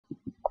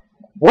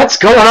What's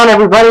going on,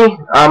 everybody?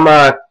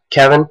 I'm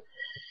Kevin,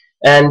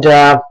 and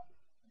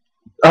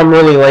I'm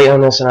really late on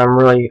this, and I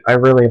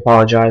really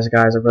apologize,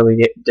 guys. I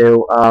really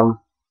do.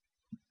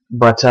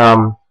 But I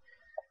want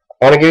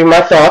to give you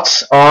my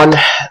thoughts on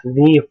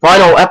the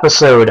final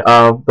episode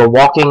of The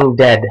Walking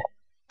Dead.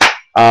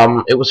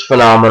 It was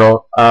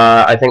phenomenal.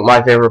 I think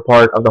my favorite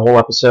part of the whole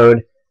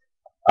episode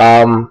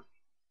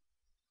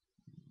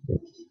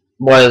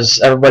was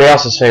everybody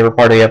else's favorite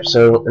part of the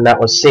episode, and that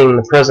was seeing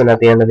the prison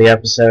at the end of the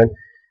episode.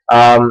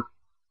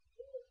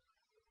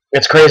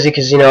 It's crazy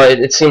because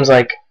it seems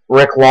like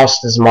Rick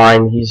lost his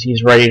mind.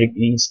 He's ready to.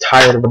 He's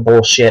tired of the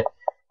bullshit.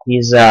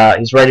 He's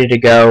ready to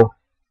go.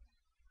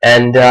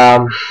 And I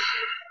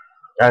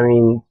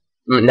mean,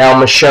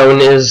 now Michonne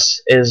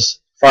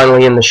is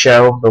finally in the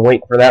show. Been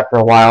waiting for that for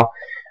a while.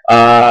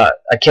 I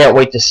can't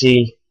wait to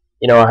see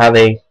how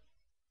they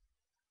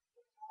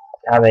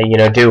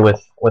do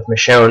with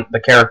Michonne, the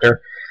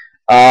character.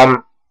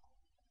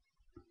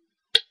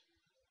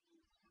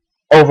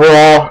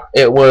 Overall,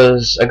 it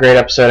was a great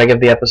episode. I give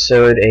the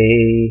episode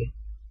an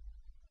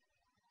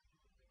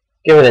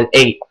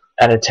 8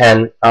 out of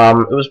 10. It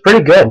was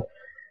pretty good,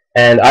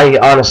 and I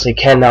honestly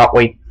cannot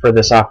wait for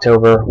this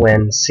October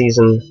when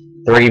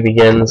season 3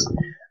 begins.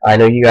 I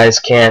know you guys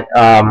can't.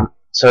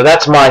 So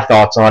that's my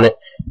thoughts on it.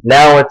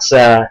 Now it's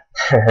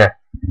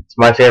it's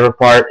my favorite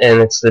part, and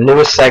it's the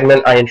newest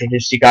segment I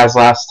introduced you guys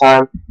last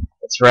time.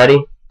 It's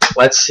ready.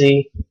 Let's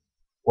see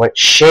what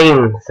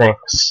Shane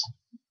thinks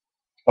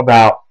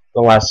about the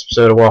last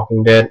episode of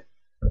Walking Dead.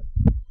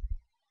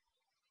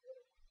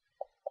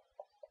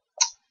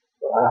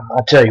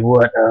 I'll tell you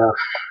what,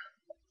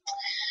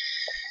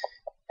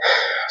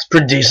 it's a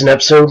pretty decent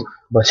episode,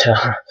 but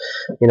I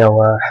think it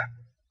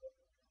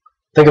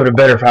would have been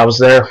better if I was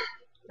there.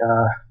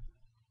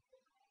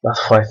 By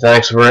the way,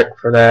 thanks Rick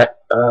for that.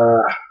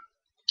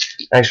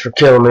 Thanks for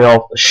killing me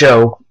off the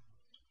show.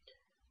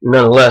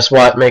 Nonetheless,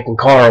 making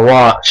Carl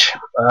watch.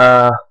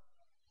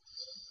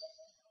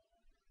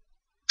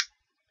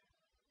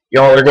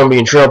 Y'all are going to be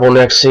in trouble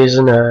next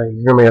season. You're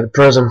going to be out of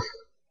prison.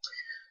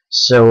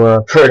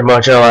 So, pretty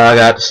much all I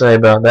got to say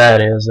about that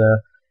is,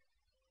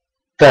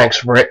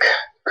 thanks, Rick.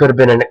 Could have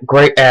been a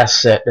great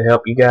asset to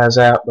help you guys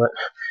out, but,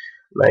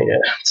 I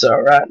mean, it's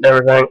alright and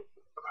everything.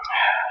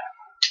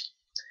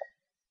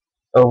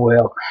 Oh,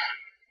 well.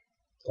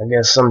 I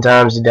guess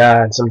sometimes you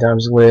die and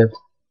sometimes you live.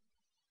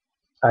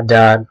 I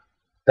died.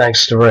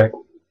 Thanks to Rick.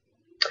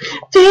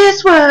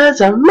 This was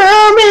a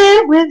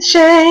moment with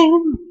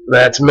Shane.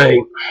 That's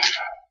me.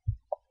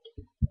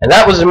 And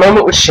that was a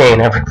moment with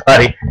Shane,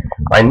 everybody.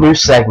 My new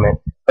segment.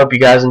 Hope you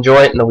guys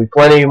enjoy it, and there'll be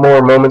plenty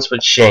more moments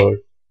with Shane.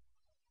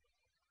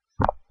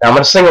 Now I'm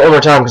gonna sing it one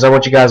more time because I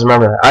want you guys to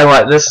remember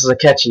that. This is a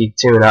catchy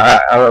tune.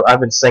 I've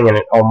been singing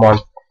it all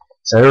month.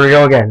 So here we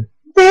go again.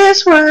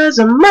 This was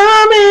a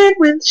moment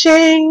with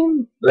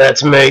Shane.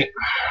 That's me.